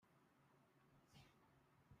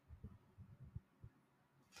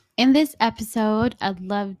In this episode, I'd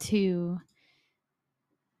love to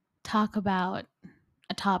talk about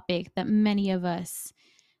a topic that many of us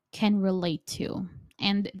can relate to,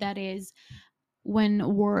 and that is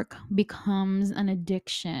when work becomes an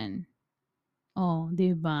addiction. Oh,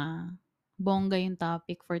 diba? Bongga yung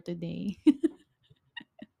topic for today.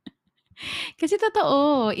 Kasi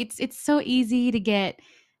totoo, it's so easy to get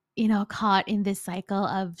caught in this cycle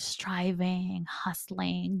of striving,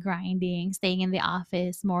 hustling, grinding, staying in the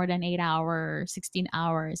office more than 8 hours, 16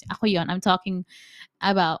 hours. Ako yun, I'm talking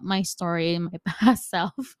about my story, my past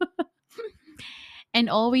self. And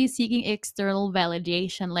always seeking external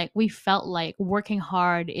validation. Like we felt like working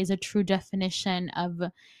hard is a true definition of,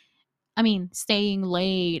 staying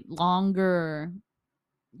late, longer,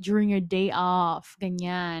 during your day off,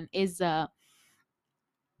 ganyan, is a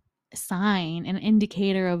sign, an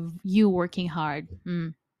indicator of you working hard.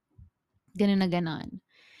 Ganun na ganon.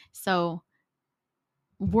 So,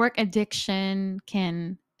 work addiction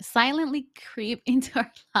can silently creep into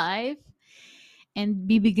our life and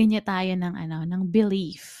bibigyan niya tayo ng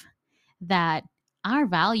belief that our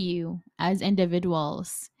value as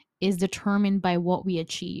individuals is determined by what we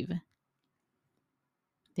achieve.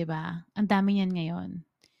 'Di ba? Ang dami niyan ngayon.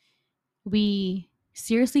 We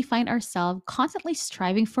seriously find ourselves constantly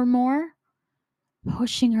striving for more,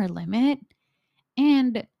 pushing our limit,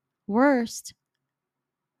 and worst,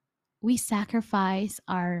 we sacrifice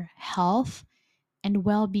our health and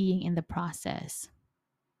well being in the process.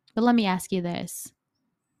 But let me ask you this: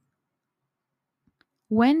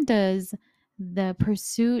 when does the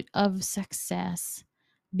pursuit of success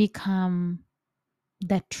become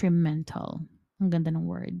detrimental? Ang ganda ng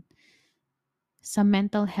word. Sa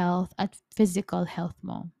mental health at physical health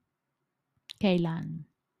mo. Kailan?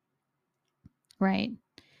 Right?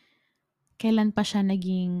 Kailan pa siya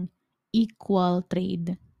naging equal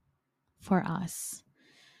trade for us?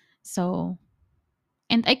 So,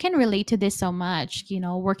 and I can relate to this so much,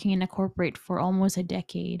 working in a corporate for almost a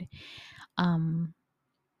decade.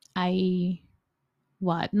 I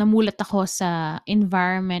namulat ako sa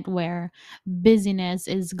environment where busyness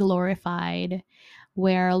is glorified,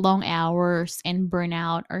 where long hours and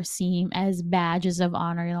burnout are seen as badges of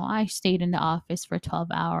honor. I stayed in the office for 12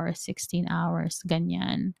 hours, 16 hours,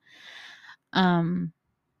 ganyan.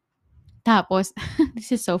 Tapos,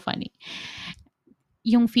 this is so funny.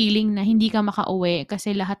 Yung feeling na hindi ka makauwi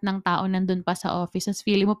kasi lahat ng tao nandun pa sa office. Tapos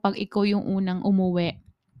feeling mo pag ikaw yung unang umuwi,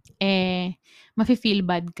 mafe-feel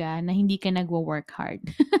bad ka na hindi ka nagwo-work hard.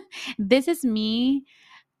 This is me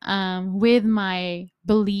with my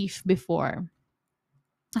belief before.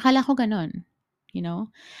 Akala ko ganun, you know?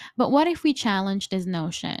 But what if we challenge this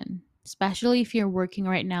notion? Especially if you're working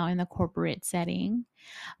right now in a corporate setting.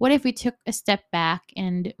 What if we took a step back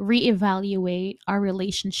and reevaluate our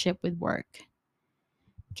relationship with work?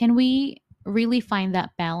 Can we really find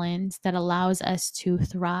that balance that allows us to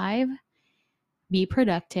thrive, be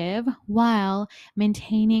productive while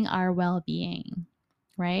maintaining our well-being,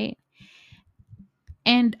 right?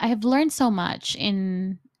 And I've learned so much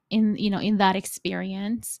in that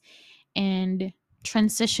experience, and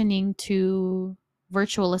transitioning to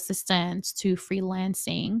virtual assistants to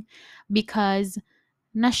freelancing, because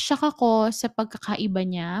nashock ako sa pagkakaiba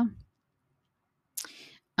niya.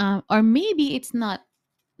 Or maybe it's not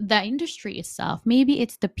the industry itself. Maybe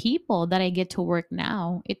it's the people that I get to work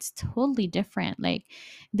now. It's totally different. Like,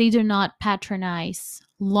 they do not patronize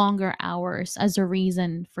longer hours as a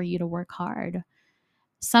reason for you to work hard.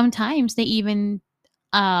 Sometimes they even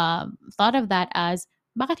thought of that as,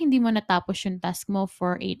 bakit hindi mo natapos yung task mo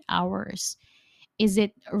for 8 hours? Is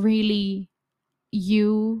it really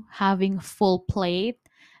you having full plate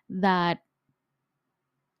that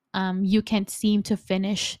you can't seem to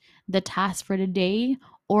finish the task for the day?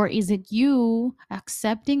 Or is it you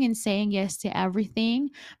accepting and saying yes to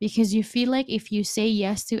everything because you feel like if you say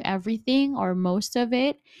yes to everything or most of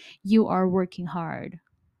it, you are working hard?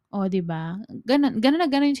 O, di ba? Ganun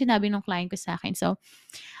yung sinabi ng client ko sa akin. So,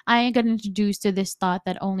 I got introduced to this thought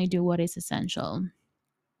that only do what is essential.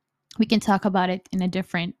 We can talk about it in a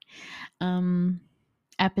different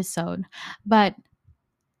episode. But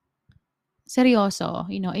seryoso,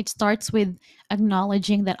 it starts with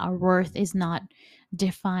acknowledging that our worth is not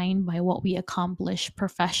defined by what we accomplish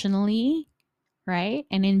professionally, right?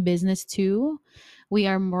 And in business too, we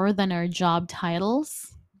are more than our job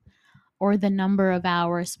titles or the number of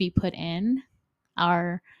hours we put in.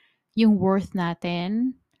 Yung worth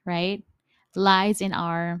natin, right, lies in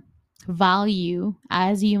our value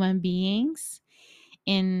as human beings,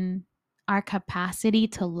 in our capacity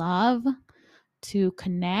to love, to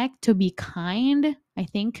connect, to be kind. I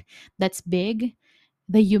think that's big.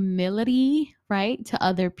 the humility, right, to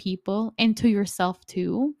other people and to yourself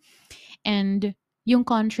too. And yung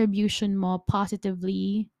contribution mo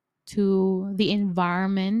positively to the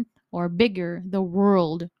environment or bigger, the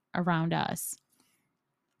world around us.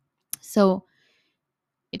 So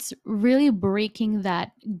it's really breaking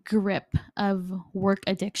that grip of work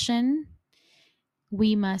addiction.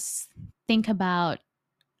 We must think about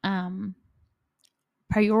um,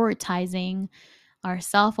 prioritizing our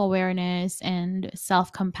self awareness and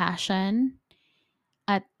self compassion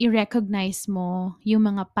at i-recognize mo yung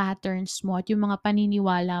mga patterns mo at yung mga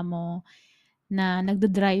paniniwala mo na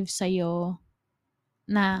nagdadrive sa'yo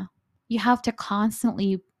na you have to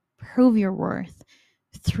constantly prove your worth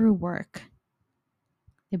through work.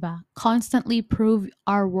 Diba? Constantly prove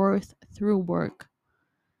our worth through work,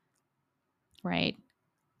 right?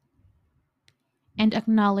 And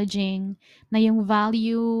acknowledging na yung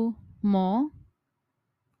value mo,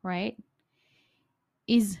 right,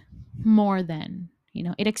 is more than,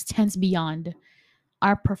 it extends beyond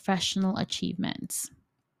our professional achievements.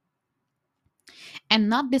 And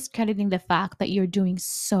not discrediting the fact that you're doing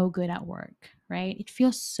so good at work, right? It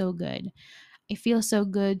feels so good. It feels so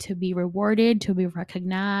good to be rewarded, to be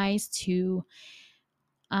recognized, to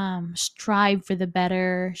strive for the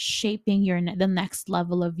better, shaping the next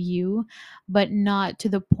level of you, but not to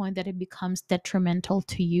the point that it becomes detrimental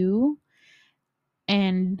to you.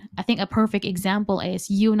 And I think a perfect example is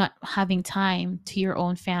you not having time to your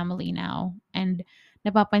own family now. And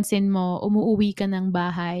napapansin mo, umuuwi ka ng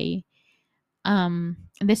bahay. And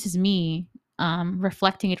this is me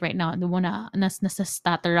reflecting it right now. The one na nasa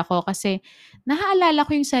stutter ako kasi naaalala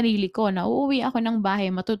ko yung sarili ko na uuwi ako ng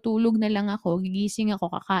bahay, matutulog na lang ako, gigising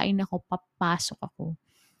ako, kakain ako, papasok ako.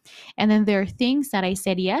 And then there are things that I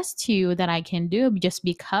said yes to that I can do just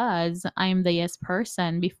because I'm the yes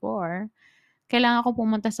person before. Kailangan ko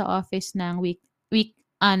pumunta sa office ng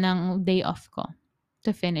ng day off ko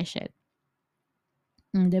to finish it.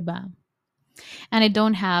 'Di ba? And I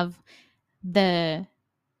don't have the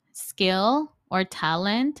skill or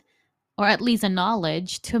talent or at least a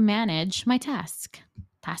knowledge to manage my task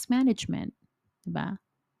management, 'di ba?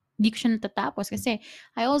 Hindi ko siya natatapos kasi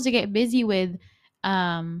I also get busy with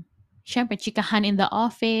syempre chikahan in the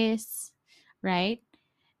office, right?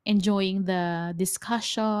 Enjoying the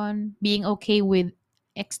discussion, being okay with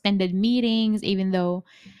extended meetings, even though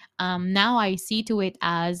now I see to it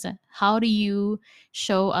as how do you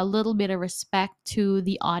show a little bit of respect to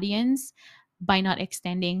the audience by not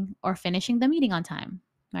extending or finishing the meeting on time,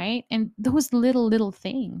 right? And those little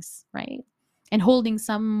things, right? And holding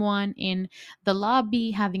someone in the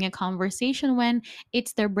lobby, having a conversation when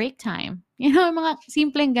it's their break time. Mga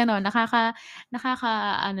simpleng ganon,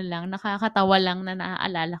 nakakatawa lang na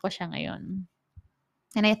naaalala ko siya ngayon.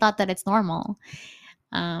 And I thought that it's normal.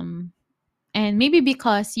 And maybe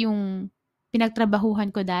because yung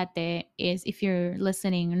pinagtrabahuhan ko dati is, if you're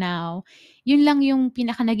listening now, yun lang yung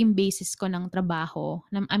pinaka naging basis ko ng trabaho,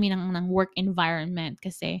 ng work environment.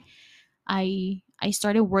 Kasi I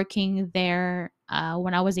started working there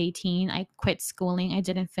when I was 18. I quit schooling. I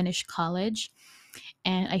didn't finish college.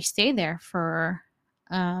 And I stayed there for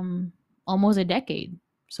almost a decade.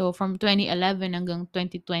 So from 2011 hanggang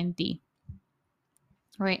 2020,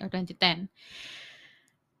 right? Or 2010.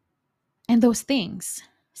 And those things.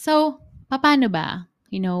 So, paano ba?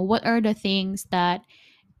 What are the things that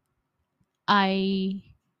I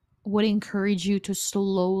would encourage you to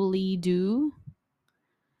slowly do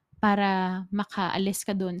para makaalis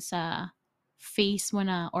ka dun sa phase mo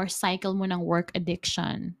na or cycle mo ng work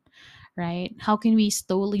addiction, right? How can we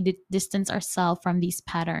slowly distance ourselves from this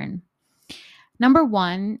pattern? Number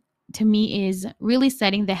one, to me, is really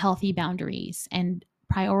setting the healthy boundaries and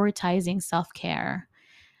prioritizing self-care.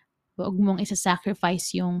 Huwag mong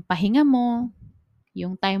isa-sacrifice yung pahinga mo,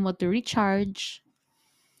 yung time mo to recharge,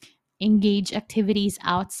 engage activities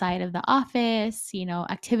outside of the office,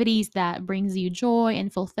 activities that brings you joy and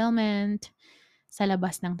fulfillment sa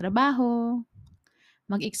labas ng trabaho.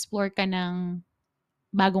 Mag-explore ka ng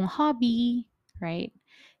bagong hobby, right?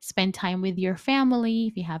 Spend time with your family,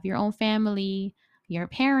 if you have your own family, your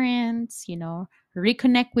parents,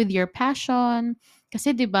 reconnect with your passion.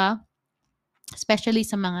 Kasi 'di ba, especially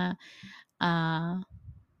sa mga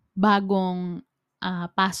bagong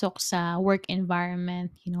pasok sa work environment,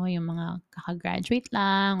 yung mga kakagraduate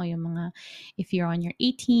lang o yung mga if you're on your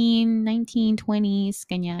 18, 19, 20s,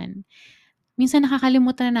 ganyan. Minsan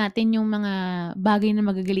nakakalimutan na natin yung mga bagay na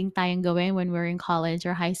magagaling tayong gawin when we're in college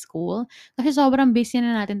or high school. Kasi sobrang busy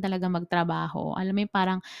na natin talaga magtrabaho. Alam mo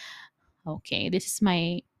parang, okay, this is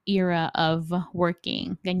my era of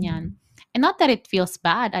working, ganyan. And not that it feels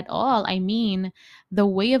bad at all. I mean, the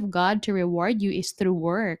way of God to reward you is through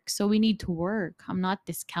work. So we need to work. I'm not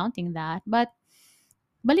discounting that. But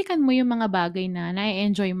balikan mo yung mga bagay na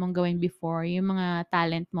na-enjoy mong gawin before, yung mga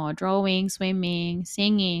talent mo, drawing, swimming,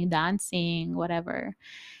 singing, dancing, whatever,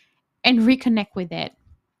 and reconnect with it.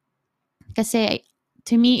 Kasi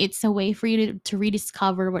to me, it's a way for you to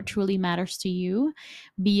rediscover what truly matters to you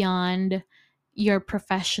beyond your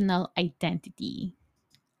professional identity.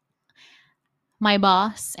 My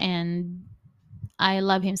boss, and I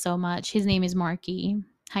love him so much. His name is Marky.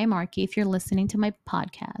 Hi, Marky, if you're listening to my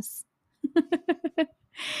podcast.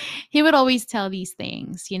 He would always tell these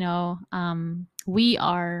things, we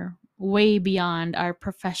are way beyond our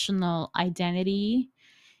professional identity.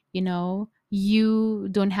 You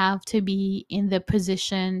don't have to be in the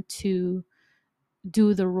position to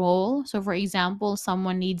do the role. So for example,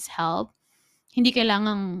 someone needs help. Hindi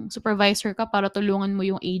kailangang supervisor ka para tulungan mo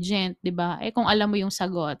yung agent, 'di ba? Eh kung alam mo yung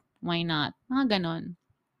sagot, why not? Mga ganon.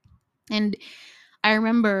 And I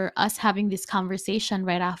remember us having this conversation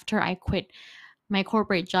right after I quit my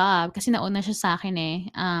corporate job kasi nauna siya sa akin eh.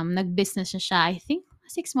 Nag-business na siya. I think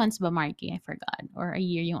 6 months ba, Marky? I forgot. Or a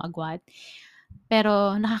year yung agwat.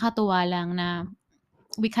 Pero nakakatuwa lang na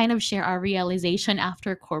we kind of share our realization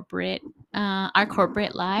after our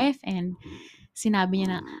corporate life. And sinabi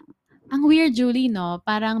niya na, ang weird, Julie, no?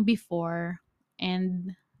 Parang before,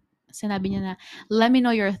 and sinabi niya na, let me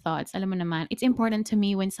know your thoughts. Alam mo naman, it's important to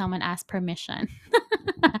me when someone asks permission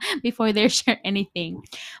before they share anything.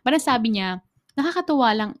 But sabi niya, nakakatuwa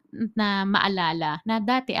lang na maalala na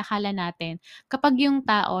dati akala natin kapag yung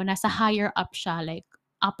tao nasa higher up siya, like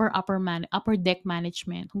upper deck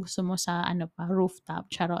management, kung gusto mo sa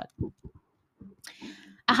rooftop, charot.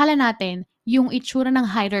 Akala natin yung itsura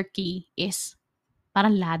ng hierarchy is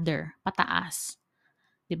parang ladder, pataas.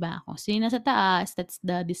 'Di ba? Kung sino nasa taas, that's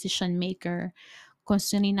the decision maker. Kung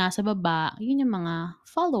sino yung nasa baba, yun yung mga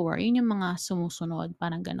follower, yun yung mga sumusunod,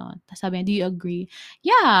 parang ganon. Tapos sabi niya, do you agree?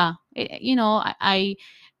 Yeah.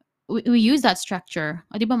 We use that structure.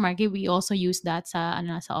 O, di ba, Marky, we also use that sa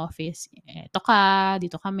office. Eto ka,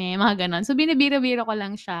 dito kami, mga ganon. So, binibiro-biro ko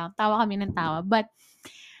lang siya. Tawa kami ng tawa. But,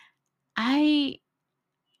 I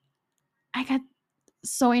got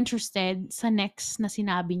so interested sa next na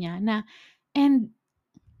sinabi niya na, and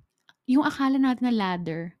yung akala natin na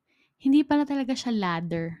ladder, hindi pala talaga siya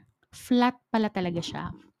ladder. Flat pala talaga siya.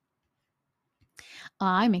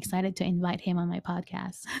 I'm excited to invite him on my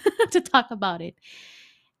podcast to talk about it.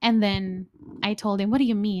 And then I told him, what do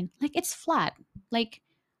you mean? Like, it's flat. Like,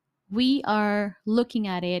 we are looking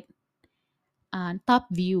at it top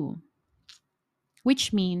view, which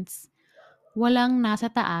means walang nasa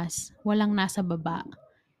taas, walang nasa baba.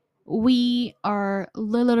 We are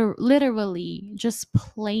literally just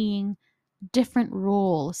playing different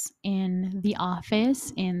roles in the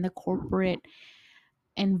office, in the corporate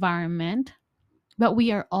environment, but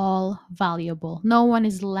we are all valuable. No one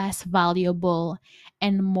is less valuable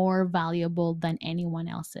and more valuable than anyone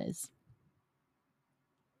else's.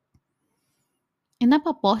 And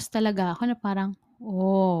napapos talaga ako na parang,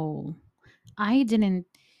 oh, I didn't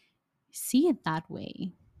see it that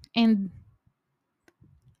way. And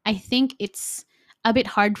I think it's a bit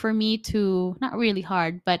hard for me to, not really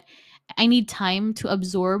hard, but I need time to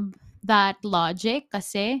absorb that logic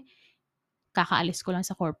kasi kakaalis ko lang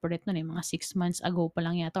sa corporate noon eh. Mga 6 months ago pa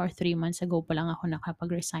lang yata or 3 months ago pa lang ako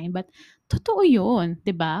nakapag-resign. But totoo yun,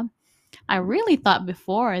 di ba? I really thought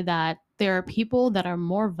before that there are people that are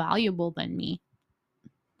more valuable than me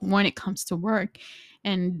when it comes to work.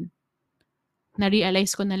 And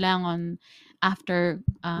na-realize ko na lang after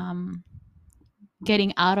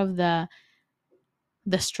getting out of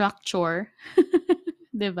the structure,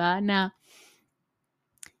 'di ba? Na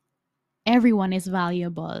everyone is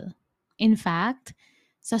valuable. In fact,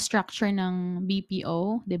 sa structure ng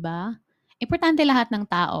BPO, 'di ba? Importante lahat ng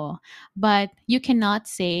tao, but you cannot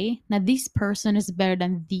say na this person is better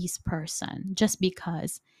than this person just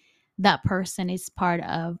because that person is part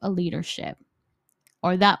of a leadership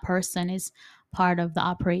or that person is part of the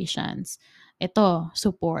operations. Ito,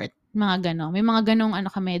 support. Mga ganon. May mga ganong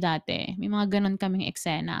kami dati. May mga ganon kaming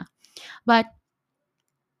eksena. But,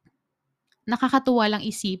 nakakatuwa lang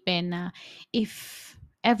isipin na if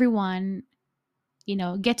everyone,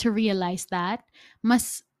 get to realize that,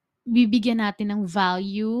 mas bibigyan natin ng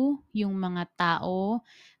value yung mga tao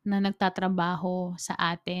na nagtatrabaho sa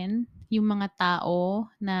atin, yung mga tao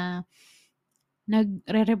na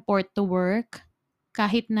nagre-report to work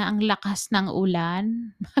kahit na ang lakas ng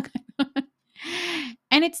ulan.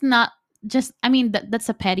 And it's not just, I mean, that's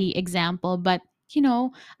a petty example, but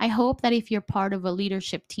I hope that if you're part of a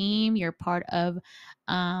leadership team, you're part of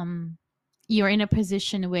you're in a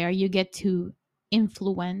position where you get to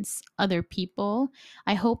influence other people.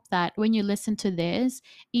 I hope that when you listen to this,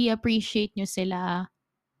 i-appreciate nyo sila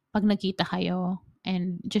pag nakita kayo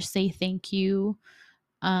and just say thank you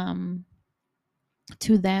um,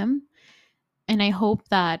 to them. And I hope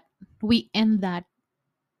that we end that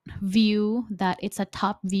view that it's a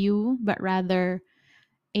top view, but rather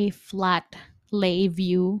a flat lay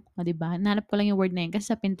view. O, diba? Nanap ko lang yung word na yun kasi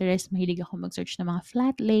sa Pinterest, mahilig ako mag-search ng mga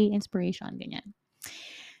flat lay inspiration, ganyan.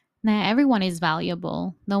 Na everyone is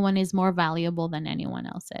valuable. No one is more valuable than anyone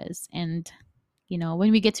else is. And,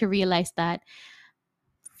 when we get to realize that,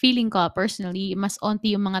 feeling ko personally, mas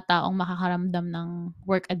onti yung mga taong makakaramdam ng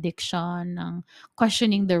work addiction, ng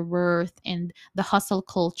questioning their worth, and the hustle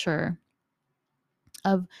culture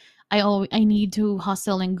of I need to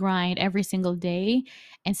hustle and grind every single day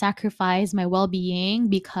and sacrifice my well-being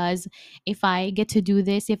because if I get to do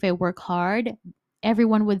this, if I work hard,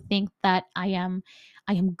 everyone would think that I am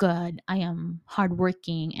good, I am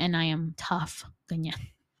hardworking, and I am tough. Ganyan,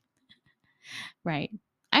 right?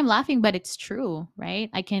 I'm laughing, but it's true, right?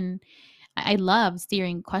 I love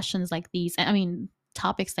steering questions like these. I mean,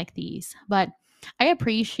 topics like these. But I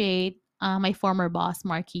appreciate my former boss,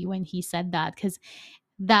 Marky, when he said that because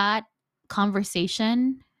that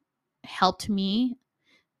conversation helped me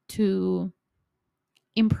to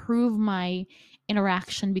improve my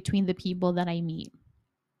interaction between the people that I meet,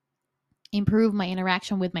 improve my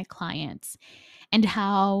interaction with my clients, and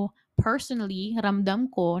how personally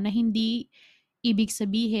ramdam ko na hindi ibig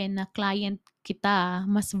sabihin na client kita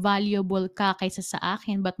mas valuable ka kaysa sa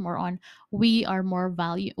akin, but more on we are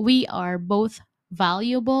both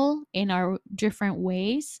valuable in our different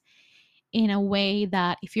ways, in a way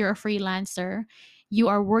that if you're a freelancer, you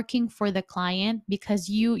are working for the client because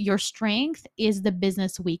your strength is the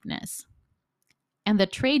business weakness. And the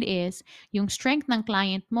trade is, yung strength ng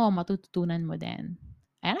client mo, matututunan mo din.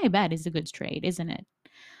 And I bet it's a good trade, isn't it?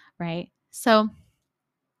 Right? So,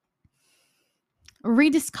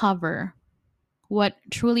 rediscover what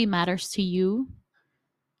truly matters to you.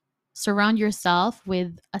 Surround yourself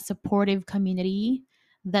with a supportive community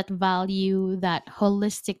that value that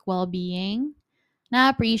holistic well-being.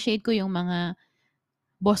 Na-appreciate ko yung mga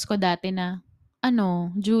boss ko dati na,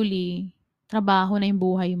 Julie, trabaho na yung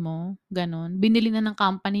buhay mo, ganon. Binili na ng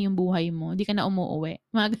company yung buhay mo, di ka na umuuwi.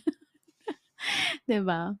 Mag, 'di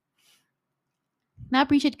ba?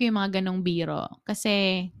 Na-appreciate ko yung mga ganong biro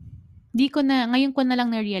kasi ngayon ko na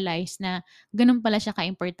lang na-realize na ganun pala siya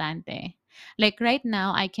kaimportante. Like right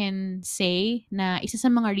now, I can say na isa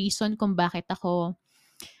sa mga reason kung bakit ako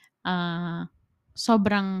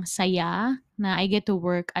sobrang saya na I get to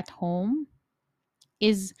work at home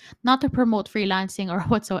is not to promote freelancing or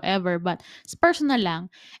whatsoever, but it's personal lang,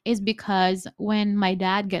 is because when my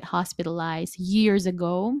dad got hospitalized years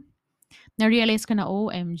ago, na-realize ko na,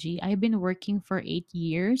 OMG, I've been working for 8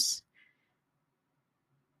 years.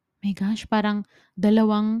 My gosh, parang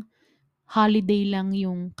dalawang holiday lang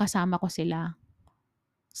yung kasama ko sila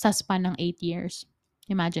sa span ng 8 years.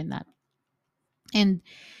 Imagine that. And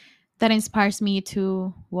that inspires me to,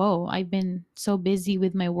 whoa, I've been so busy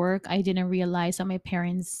with my work. I didn't realize that my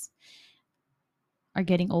parents are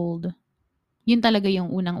getting old. Yun talaga yung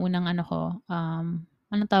unang-unang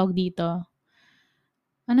anong tawag dito?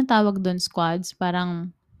 Anong tawag doon, squads?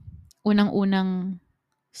 Parang unang-unang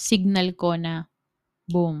signal ko na,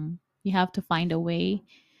 boom, you have to find a way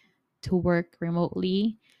to work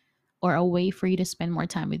remotely or a way for you to spend more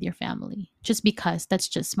time with your family. Just because that's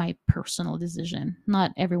just my personal decision. Not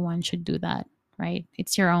everyone should do that, right?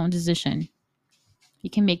 It's your own decision. You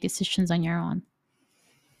can make decisions on your own.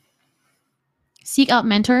 Seek out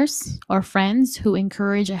mentors or friends who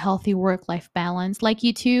encourage a healthy work-life balance like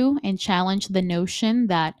you two and challenge the notion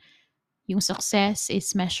that yung success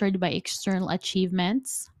is measured by external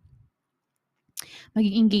achievements.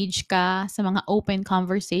 Mag-engage ka sa mga open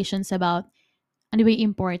conversations about ano ba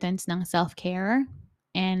yung importance ng self-care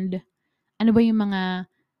and ano ba yung mga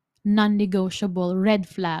non-negotiable red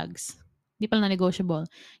flags. Di pala non-negotiable.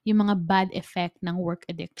 Yung mga bad effect ng work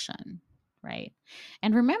addiction. Right?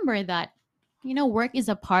 And remember that, work is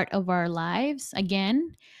a part of our lives.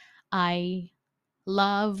 Again, I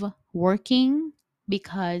love working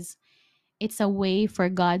because it's a way for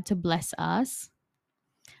God to bless us,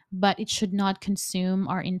 but it should not consume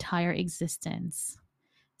our entire existence.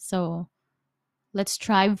 So let's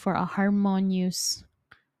strive for a harmonious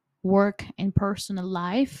work and personal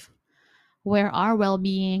life where our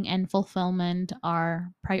well-being and fulfillment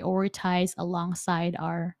are prioritized alongside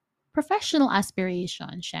our professional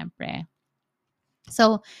aspirations, syempre.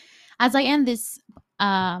 So, as I end this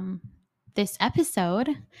this episode,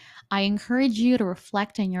 I encourage you to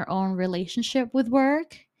reflect on your own relationship with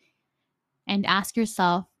work and ask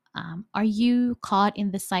yourself, are you caught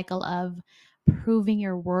in the cycle of proving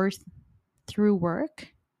your worth through work?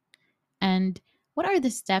 And what are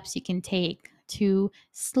the steps you can take to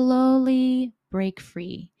slowly break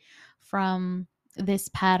free from this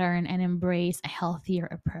pattern and embrace a healthier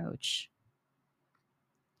approach?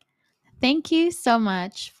 Thank you so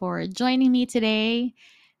much for joining me today.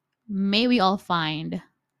 May we all find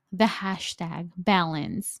the hashtag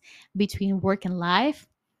balance between work and life,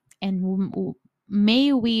 and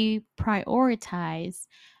may we prioritize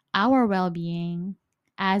our well being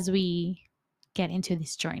as we get into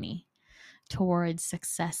this journey towards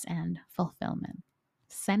success and fulfillment.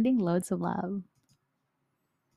 Sending loads of love.